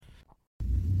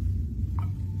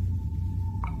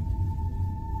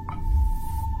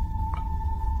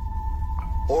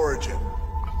Origin.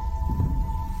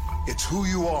 It's who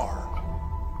you are,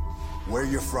 where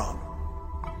you're from,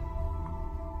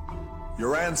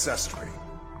 your ancestry,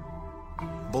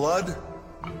 blood,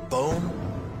 bone,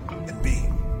 and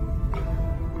being.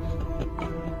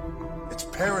 It's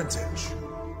parentage,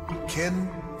 kin,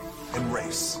 and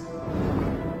race.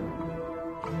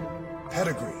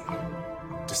 Pedigree,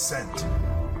 descent,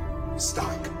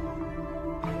 stock.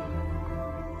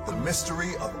 The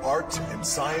mystery of art and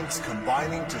science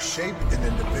combining to shape an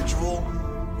individual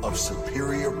of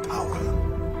superior power.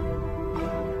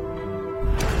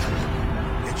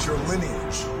 It's your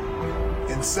lineage,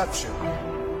 inception,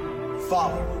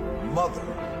 father, mother,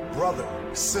 brother,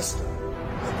 sister,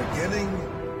 the beginning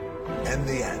and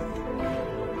the end.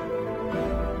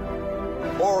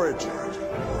 Origin.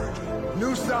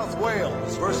 New South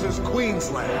Wales versus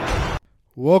Queensland.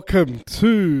 Welcome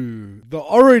to the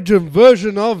Origin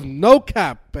version of No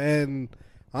Cap, and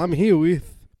I'm here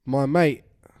with my mate,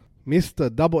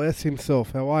 Mr. Double S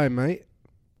himself. How are you, mate?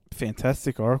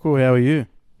 Fantastic, Oracle. How are you?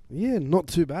 Yeah, not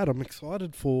too bad. I'm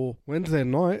excited for Wednesday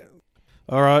night.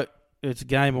 All right, it's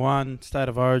game one, State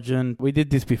of Origin. We did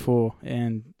this before,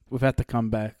 and we've had to come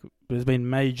back. There's been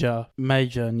major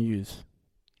news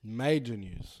Major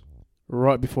news.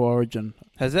 right before Origin.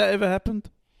 Has that ever happened?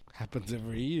 Happens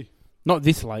every year. Not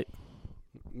this late.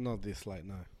 Not this late,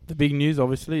 no. The big news,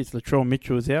 obviously, is Latrell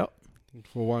Mitchell is out.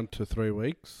 For 1 to 3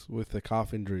 weeks with a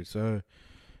calf injury, so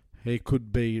he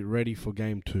could be ready for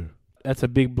game 2. That's a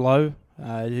big blow.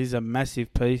 It is a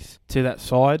massive piece to that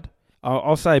side.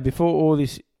 I'll say, before all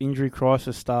this injury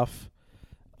crisis stuff,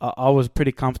 I was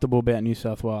pretty comfortable about New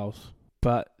South Wales.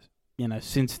 But,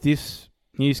 since this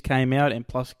news came out, and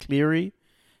plus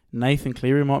Nathan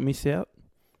Cleary might miss out.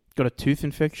 Got a tooth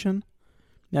infection.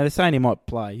 Now, they're saying he might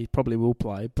play. He probably will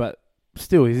play, but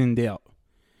still, he's in doubt.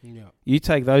 Yeah. You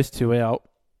take those two out,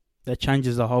 that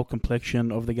changes the whole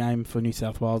complexion of the game for New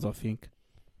South Wales, I think.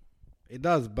 It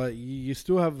does, but you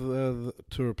still have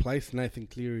to replace Nathan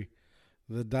Cleary,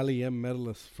 the Dally M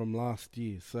medalist from last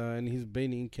year. And he's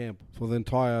been in camp for the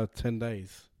entire 10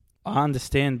 days. I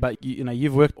understand, but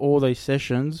you've worked all these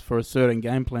sessions for a certain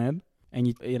game plan,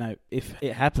 and if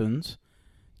it happens,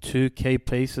 2 key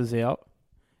pieces out,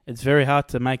 it's very hard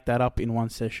to make that up in one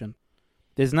session.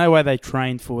 There's no way they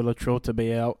trained for Latrell to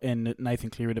be out and Nathan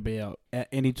Cleary to be out at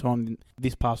any time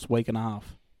this past week and a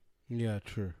half. Yeah,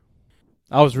 true.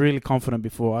 I was really confident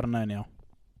before. I don't know now.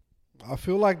 I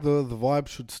feel like the vibe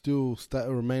should still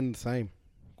remain the same.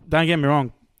 Don't get me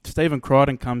wrong. Stephen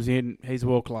Crichton comes in. He's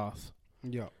world class.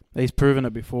 Yeah. He's proven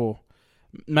it before.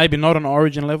 Maybe not on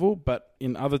Origin level, but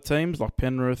in other teams like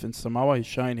Penrith and Samoa, he's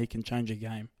shown he can change a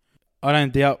game. I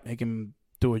don't doubt he can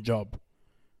do a job.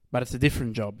 But it's a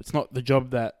different job. It's not the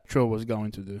job that Trill was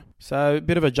going to do. So a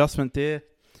bit of adjustment there.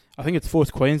 I think it's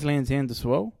forced Queensland's hand as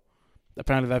well.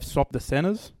 Apparently they've swapped the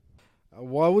centres.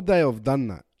 Why would they have done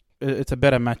that? It's a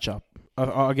better matchup.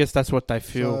 I guess that's what they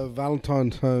feel. So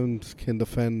Valentine Holmes can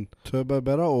defend Turbo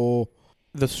better, or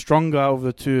the stronger of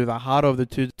the two, the harder of the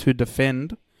two to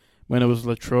defend when it was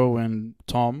Latrell and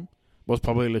Tom was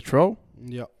probably Latrell.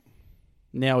 Yeah.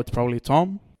 Now it's probably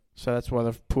Tom. So that's why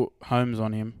they've put Holmes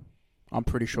on him. I'm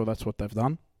pretty sure that's what they've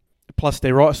done. Plus,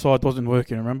 their right side wasn't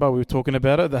working, remember? We were talking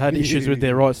about it. They had issues with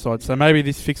their right side. So maybe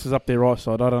this fixes up their right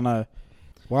side. I don't know.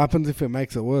 What happens if it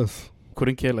makes it worse?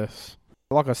 Couldn't care less.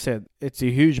 Like I said, it's a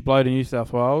huge blow to New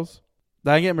South Wales.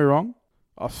 Don't get me wrong.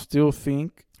 I still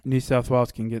think New South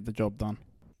Wales can get the job done.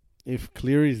 If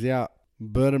Cleary's out,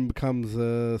 Burton becomes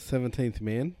a 17th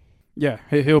man. Yeah,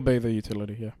 he'll be the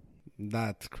utility, yeah.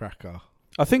 That's cracker.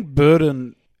 I think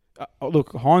Burton...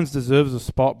 look, Hines deserves a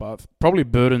spot, but probably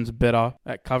Burton's better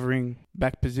at covering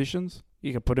back positions.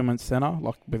 You can put him in centre,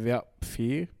 without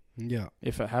fear. Yeah.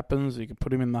 If it happens, you can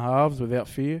put him in the halves without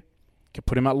fear. You can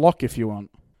put him at lock if you want.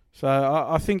 So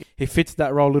I think he fits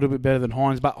that role a little bit better than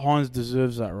Hines, but Hines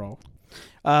deserves that role.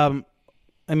 Let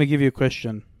me give you a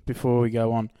question before we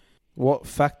go on. What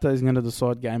factor is going to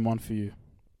decide game 1 for you?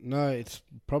 No, it's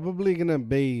probably going to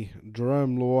be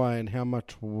Jerome Luai and how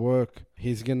much work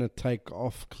he's going to take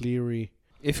off Cleary.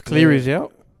 If Cleary's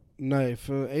out? No,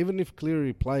 even if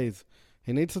Cleary plays,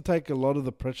 he needs to take a lot of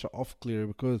the pressure off Cleary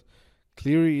because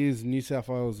Cleary is New South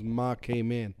Wales' marquee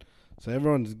man. So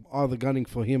everyone's either gunning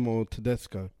for him or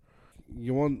Tedesco.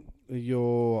 You want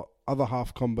your other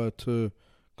half combo to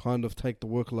kind of take the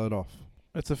workload off.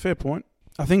 That's a fair point.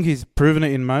 I think he's proven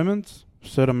it in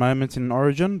certain moments in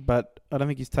Origin, but I don't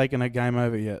think he's taken a game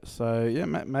over yet. So, yeah,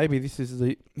 maybe this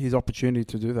is his opportunity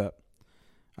to do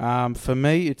that. For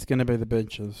me, it's going to be the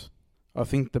benches. I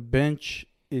think the bench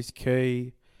is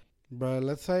key. Bro,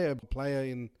 let's say a player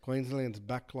in Queensland's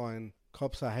backline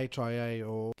cops a HIA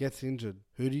or gets injured,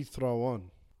 who do you throw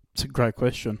on? It's a great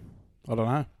question. I don't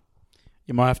know.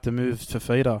 You might have to move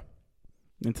Fafita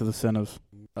into the centres.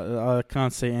 I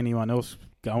can't see anyone else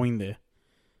going there,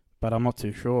 but I'm not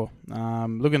too sure.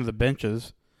 Looking at the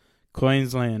benches,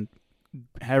 Queensland,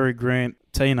 Harry Grant,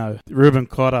 Tino, Ruben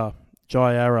Cotter,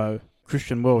 Jai Arrow,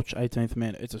 Christian Welch, 18th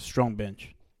man. It's a strong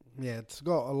bench. Yeah, it's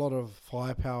got a lot of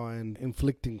firepower and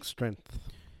inflicting strength.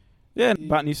 Yeah,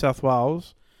 but New South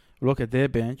Wales, look at their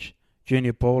bench,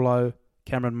 Junior Paulo,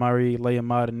 Cameron Murray, Liam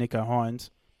Martin, Nico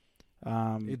Hines.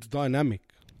 It's dynamic.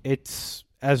 It's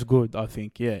as good, I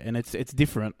think, yeah, and it's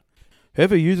different.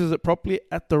 Whoever uses it properly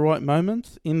at the right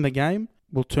moment in the game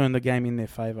will turn the game in their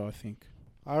favour, I think.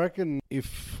 I reckon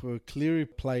if Cleary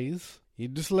plays, you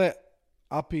just let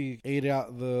Uppy eat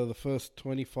out the first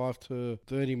 25 to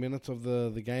 30 minutes of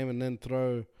the game and then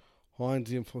throw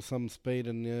Hines in for some speed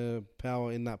and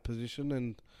power in that position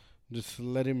and just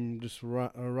let him just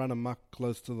run amok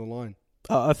close to the line.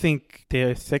 I think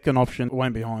their second option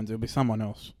won't be Hines, it'll be someone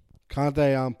else. Can't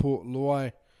they put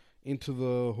Luai into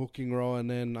the hooking row and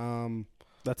then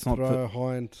That's not throw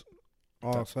Hines?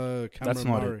 Oh, so that's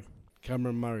not Murray.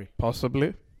 Cameron Murray.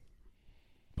 Possibly.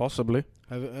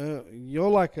 You're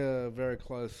like a very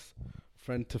close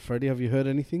friend to Freddie. Have you heard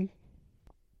anything?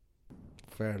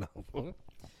 Fair enough. All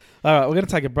right, we're going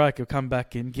to take a break. We'll come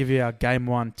back and give you our Game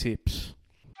 1 tips.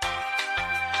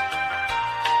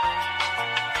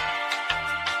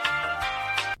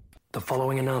 The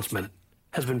following announcement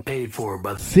has been paid for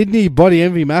by Sydney Body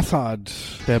Envy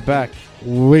Massage. They're back.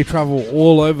 We travel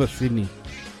all over Sydney.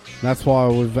 That's why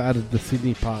we've added the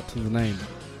Sydney part to the name.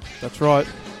 That's right.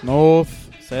 North,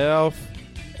 south,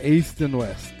 East and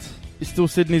west. You're still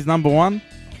Sydney's number one?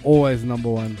 Always number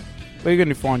one. Where are you going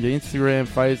to find you? Instagram,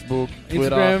 Facebook,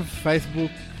 Twitter? Instagram,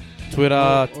 Facebook.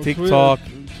 Twitter, TikTok.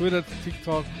 Twitter,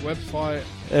 TikTok, website.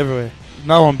 Everywhere.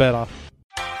 No one better.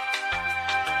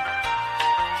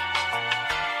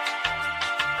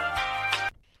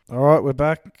 All right, we're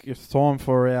back. It's time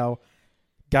for our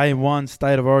Game 1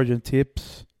 State of Origin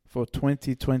tips for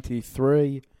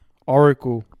 2023.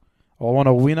 Oracle. I want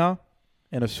a winner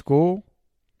and a score,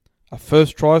 a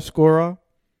first try scorer,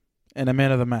 and a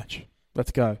man of the match.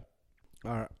 Let's go.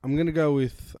 All right, I'm going to go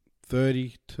with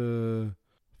 30 to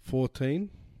 14,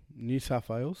 New South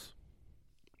Wales.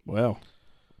 Wow.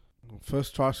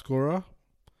 First try scorer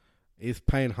is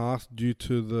Payne Haas due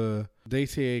to the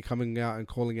DCE coming out and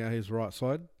calling out his right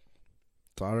side.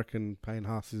 So I reckon Payne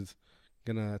Haas is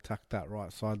going to attack that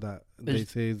right side that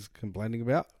DC is complaining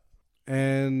about.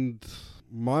 And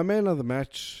my man of the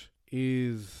match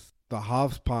is the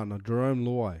halves partner, Jerome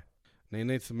Luai. And he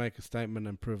needs to make a statement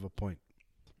and prove a point.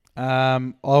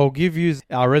 I'll give you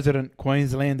our resident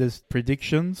Queenslanders'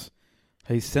 predictions.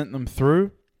 He's sent them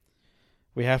through.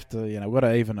 We have to, we've got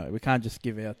to even it. We can't just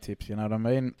give our tips, you know what I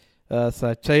mean?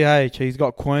 So TH, he's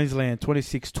got Queensland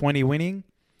 26-20 winning.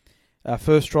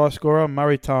 First try scorer,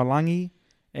 Murray Taulagi.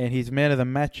 And his man of the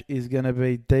match is going to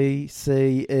be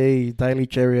DCE, Daly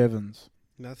Cherry Evans.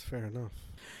 That's fair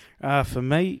enough. For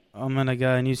me, I'm going to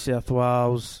go New South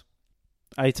Wales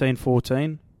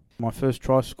 18-14. My first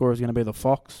try scorer is going to be the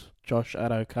Fox, Josh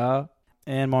Addo-Carr.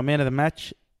 And my man of the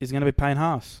match is going to be Payne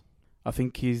Haas. I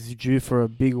think he's due for a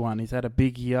big one. He's had a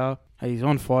big year. He's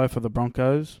on fire for the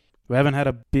Broncos. We haven't had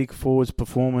a big forwards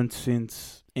performance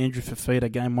since Andrew Fafita,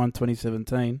 Game 1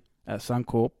 2017 at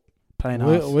Suncorp. Payne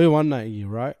Haas. We won that year,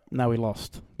 right? No, we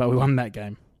lost. But we won that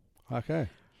game. Okay.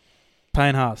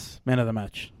 Payne Haas, man of the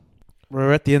match.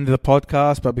 We're at the end of the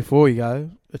podcast, but before we go,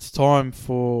 it's time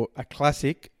for a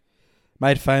classic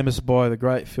made famous by the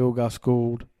great Phil Gus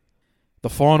Gould. The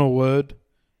final word.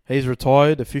 He's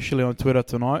retired officially on Twitter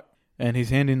tonight, and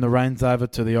he's handing the reins over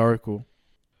to the Oracle.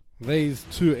 These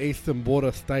two eastern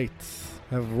border states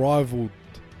have rivaled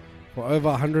for over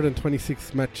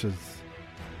 126 matches.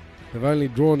 They've only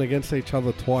drawn against each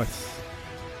other twice.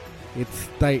 It's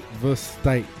state versus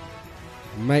state,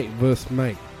 mate versus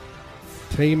mate,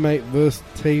 teammate versus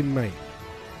teammate,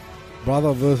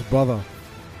 brother versus brother,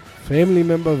 family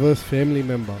member versus family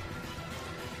member.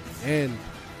 And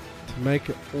to make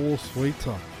it all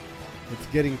sweeter, it's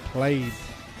getting played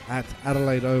at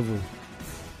Adelaide Oval.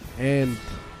 And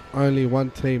only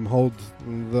one team holds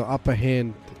the upper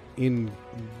hand in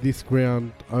this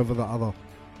ground over the other.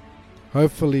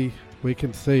 Hopefully we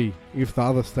can see if the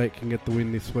other state can get the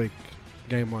win this week.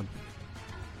 Game 1.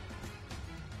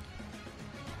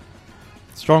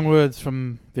 Strong words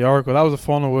from the Oracle. That was the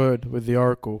final word with the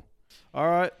Oracle. All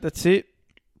right, that's it.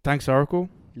 Thanks, Oracle.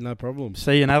 No problem.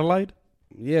 See you in Adelaide.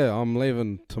 Yeah, I'm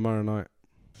leaving tomorrow night.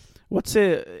 What's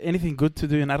there anything good to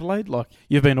do in Adelaide? Like,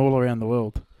 you've been all around the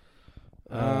world.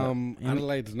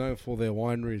 Adelaide's known for their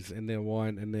wineries and their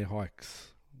wine and their hikes.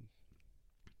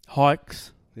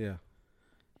 Hikes. Yeah.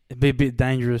 It'd be a bit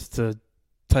dangerous to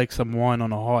take some wine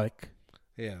on a hike.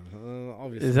 Yeah,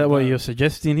 obviously. Is that what you're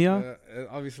suggesting here?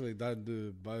 Obviously, don't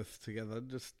do both together.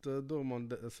 Just do them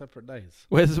on separate days.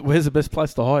 Where's the best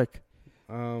place to hike?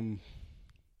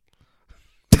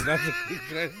 That's a good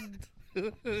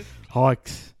question.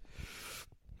 Hikes.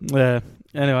 Yeah.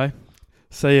 Anyway,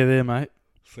 see you there, mate.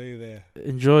 See you there.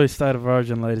 Enjoy State of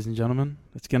Origin, ladies and gentlemen.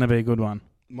 It's going to be a good one.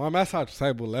 My massage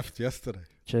table left yesterday.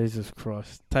 Jesus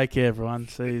Christ. Take care, everyone.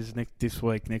 See you next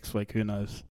week. Who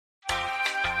knows?